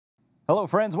Hello,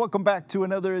 friends. Welcome back to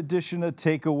another edition of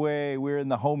Takeaway. We're in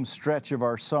the home stretch of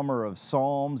our summer of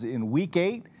Psalms in week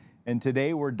 8, and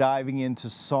today we're diving into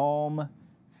Psalm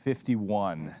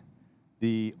 51,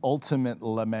 the ultimate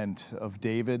lament of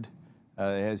David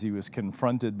as he was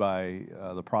confronted by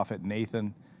the prophet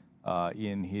Nathan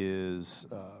in his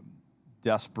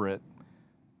desperate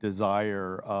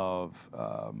desire of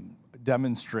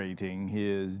demonstrating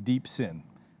his deep sin.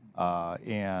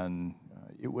 And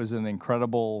it was an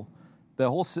incredible... The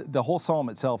whole psalm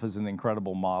itself is an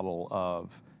incredible model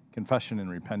of confession and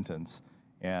repentance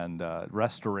and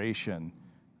restoration.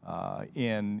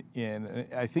 In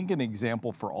I think an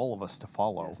example for all of us to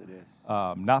follow. Yes, it is.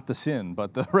 Not the sin,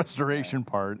 but the restoration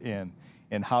part, and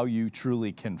how you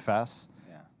truly confess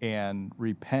and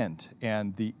repent,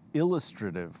 and the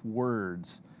illustrative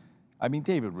words. I mean,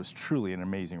 David was truly an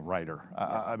amazing writer.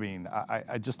 I mean,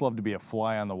 I just love to be a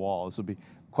fly on the wall. This will be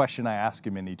a question I ask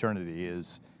him in eternity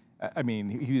is, I mean,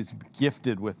 he was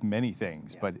gifted with many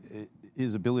things, but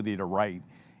his ability to write,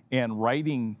 and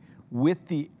writing with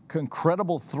the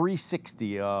incredible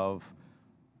 360 of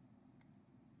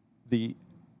the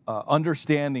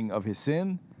understanding of his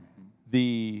sin,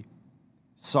 the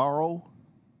sorrow,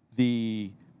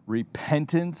 the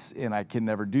repentance, and I can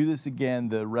never do this again,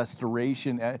 the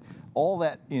restoration, all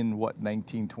that in,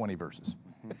 19, 20 verses.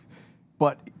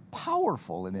 But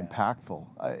powerful and impactful.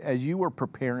 As you were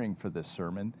preparing for this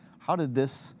sermon, how did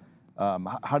this,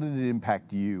 how did it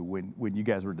impact you when you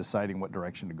guys were deciding what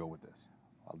direction to go with this?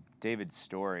 Well, David's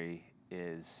story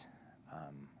is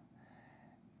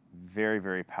very,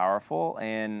 very powerful,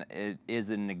 and it is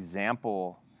an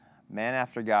example, man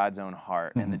after God's own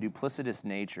heart, and the duplicitous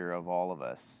nature of all of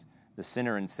us, the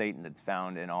sinner and Satan that's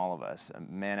found in all of us, a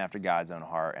man after God's own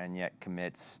heart, and yet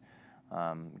commits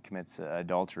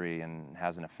adultery and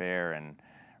has an affair, and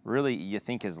really you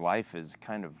think his life is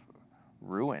kind of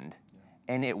ruined,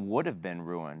 and it would have been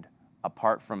ruined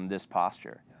apart from this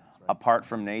posture, apart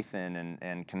from Nathan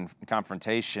and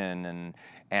confrontation,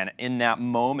 and in that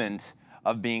moment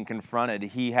of being confronted,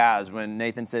 he has, when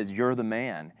Nathan says, "You're the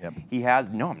man," he has,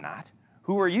 "No, I'm not.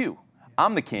 Who are you?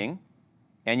 I'm the king,"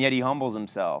 and yet he humbles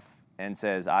himself and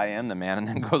says, "I am the man," and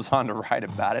then goes on to write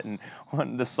about it. And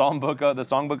the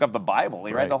songbook of the Bible,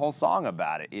 he writes a whole song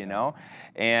about it, you know,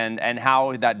 and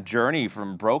how that journey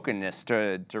from brokenness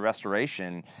to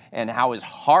restoration, and how his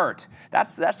heart,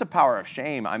 that's the power of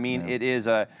shame. I mean, it is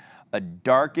a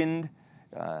darkened,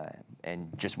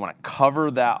 and just want to cover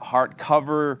that heart,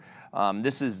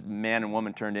 this is man and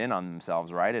woman turned in on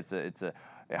themselves, right? It's a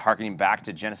harkening back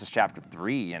to Genesis chapter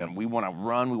 3, and we want to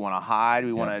run, we want to hide,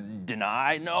 we want to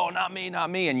deny, no, not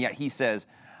me, and yet he says,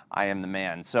 "I am the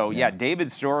man." So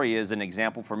David's story is an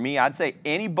example for me. I'd say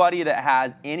anybody that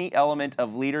has any element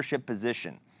of leadership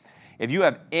position, if you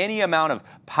have any amount of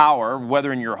power,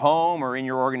 whether in your home or in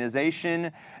your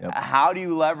organization, how do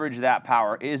you leverage that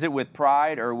power? Is it with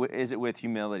pride or is it with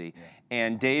humility?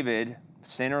 And David,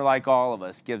 sinner like all of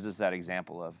us, gives us that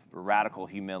example of radical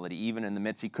humility, even in the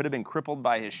midst. He could have been crippled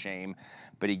by his shame,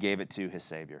 but he gave it to his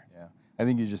Savior. Yeah, I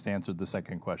think you just answered the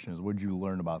second question, is what did you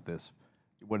learn about this?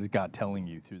 What is God telling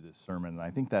you through this sermon? And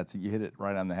I think you hit it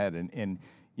right on the head. And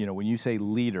you know, when you say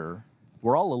leader,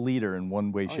 we're all a leader in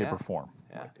one way, shape, or form.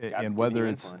 And whether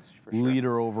it's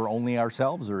leader over only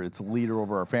ourselves, or it's leader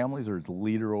over our families, or it's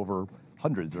leader over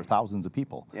hundreds or thousands of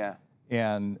people.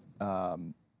 And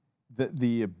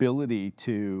the ability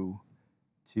to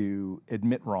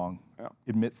admit wrong,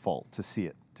 admit fault, to see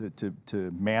it,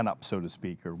 to man up, so to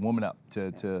speak, or woman up,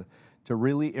 to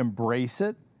really embrace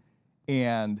it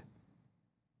and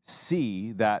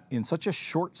see that in such a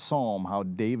short psalm, how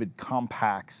David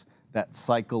compacts that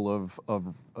cycle of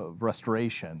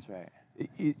restoration. That's right.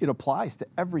 It applies to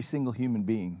every single human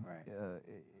being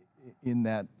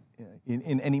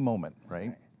in any moment,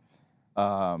 right?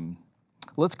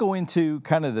 Let's go into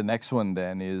kind of the next one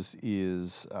then,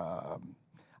 is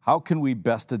how can we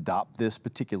best adopt this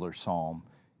particular psalm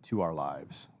to our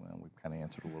lives? Well, we've kind of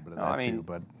answered a little bit of that too,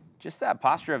 but just that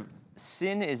posture of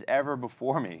sin is ever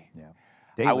before me.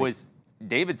 Daily.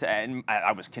 David said,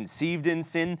 I was conceived in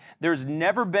sin. There's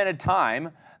never been a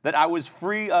time that I was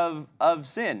free of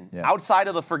sin, outside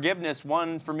of the forgiveness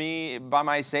won for me by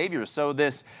my Savior. So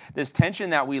this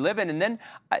tension that we live in, and then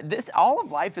all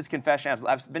of life is confession.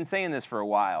 I've been saying this for a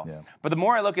while, but the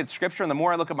more I look at Scripture, and the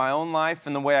more I look at my own life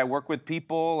and the way I work with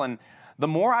people, and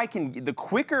the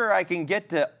quicker I can get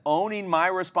to owning my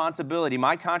responsibility,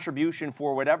 my contribution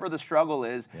for whatever the struggle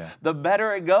is, the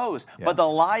better it goes. But the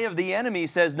lie of the enemy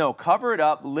says, no, cover it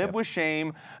up, live with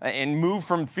shame, and move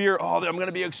from fear, oh, I'm going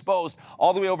to be exposed,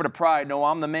 all the way over to pride, no,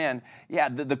 I'm the man.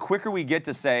 The quicker we get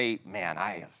to say, man,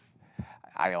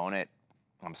 I own it.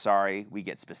 I'm sorry. We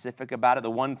get specific about it.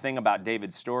 The one thing about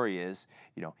David's story is,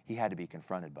 he had to be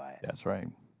confronted by it. That's right.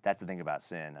 That's the thing about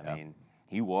sin. I mean,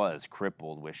 he was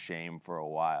crippled with shame for a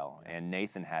while, and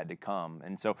Nathan had to come.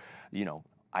 And so,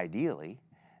 ideally,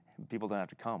 people don't have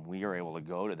to come. We are able to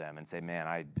go to them and say, man,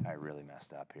 I really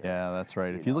messed up here. Yeah, that's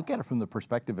right. If you look at it from the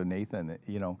perspective of Nathan,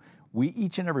 we,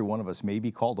 each and every one of us may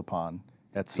be called upon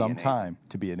at some time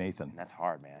to be a Nathan. That's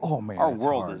hard, man. Oh, man, our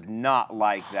world is not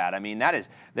like that. I mean, that is,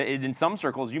 in some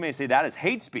circles, you may say that is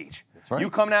hate speech. That's right. You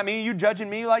coming at me, you judging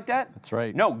me like that? That's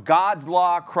right. No, God's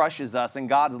law crushes us, and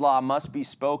God's law must be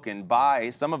spoken by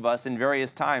some of us in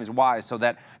various times. Why? So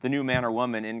that the new man or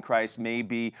woman in Christ may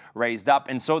be raised up,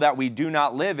 and so that we do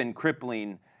not live in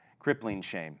crippling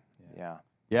shame. Yeah.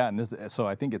 Yeah, and so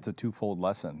I think it's a twofold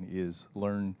lesson, is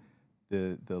learn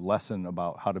the lesson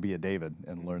about how to be a David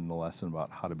and learn the lesson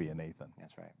about how to be a Nathan.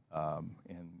 That's right.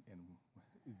 And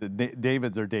the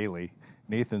Davids are daily.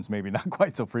 Nathan's maybe not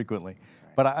quite so frequently.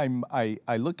 Right. But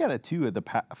I look at it too at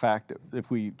the fact,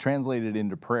 if we translate it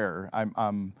into prayer,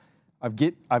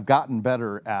 I've gotten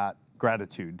better at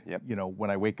gratitude. Yep. When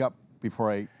I wake up before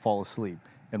I fall asleep.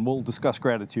 And we'll discuss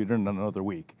gratitude in another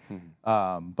week.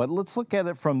 But let's look at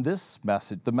it from this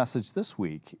message, the message this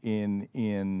week in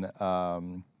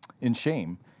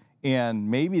shame. And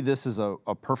maybe this is a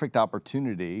perfect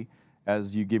opportunity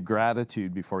as you give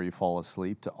gratitude before you fall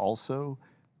asleep to also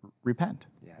repent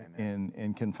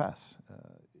and confess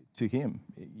to Him.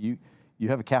 You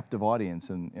have a captive audience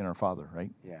in our Father,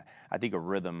 right? Yeah. I think a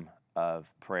rhythm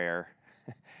of prayer,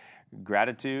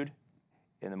 gratitude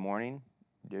in the morning.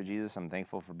 Dear Jesus, I'm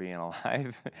thankful for being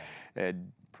alive.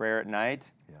 Prayer at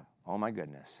night. Yeah. Oh, my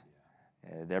goodness.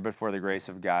 There before the grace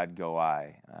of God go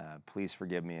I. Please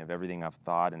forgive me of everything I've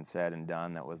thought and said and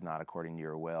done that was not according to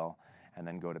your will. And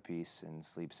then go to peace and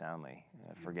sleep soundly,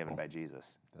 forgiven by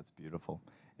Jesus. That's beautiful.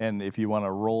 And if you want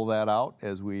to roll that out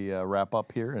as we wrap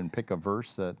up here and pick a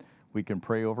verse that we can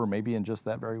pray over, maybe in just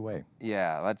that very way.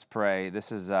 Yeah, let's pray. This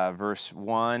is verse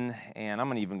 1, and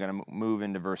I'm even going to move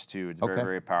into verse 2. It's very,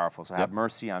 very powerful. So have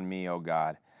mercy on me, O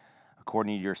God,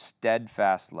 according to your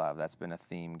steadfast love. That's been a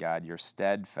theme, God. Your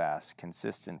steadfast,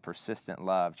 consistent, persistent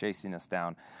love, chasing us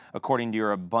down. According to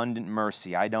your abundant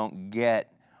mercy, I don't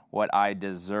get what I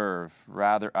deserve.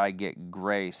 Rather, I get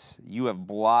grace. You have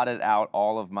blotted out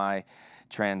all of my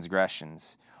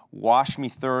transgressions. Wash me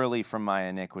thoroughly from my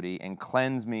iniquity and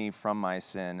cleanse me from my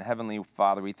sin. Heavenly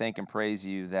Father, we thank and praise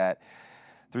you that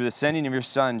through the sending of your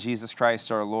Son, Jesus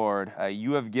Christ our Lord,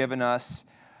 you have given us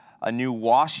a new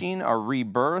washing, a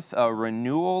rebirth, a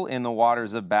renewal in the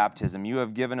waters of baptism. You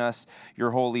have given us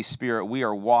your Holy Spirit. We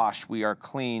are washed, we are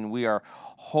clean, we are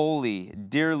holy,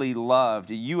 dearly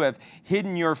loved. You have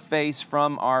hidden your face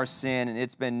from our sin, and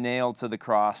it's been nailed to the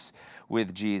cross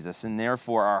with Jesus. And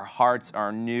therefore our hearts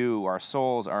are new, our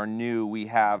souls are new. We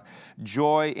have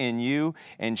joy in you,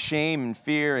 and shame and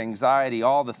fear, anxiety,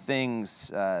 all the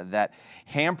things that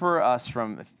hamper us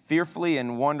from fearfully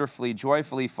and wonderfully,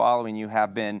 joyfully following you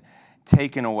have been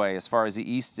taken away as far as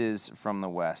the east is from the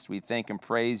west. We thank and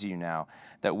praise you now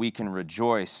that we can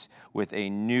rejoice with a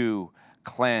new,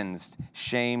 cleansed,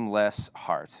 shameless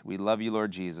heart. We love you,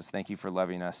 Lord Jesus. Thank you for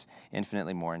loving us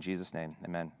infinitely more. In Jesus' name,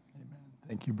 amen.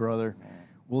 Thank you, brother.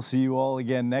 We'll see you all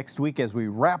again next week as we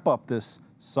wrap up this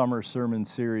summer sermon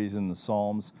series in the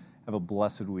Psalms. Have a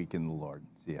blessed week in the Lord.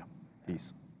 See ya.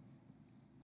 Peace.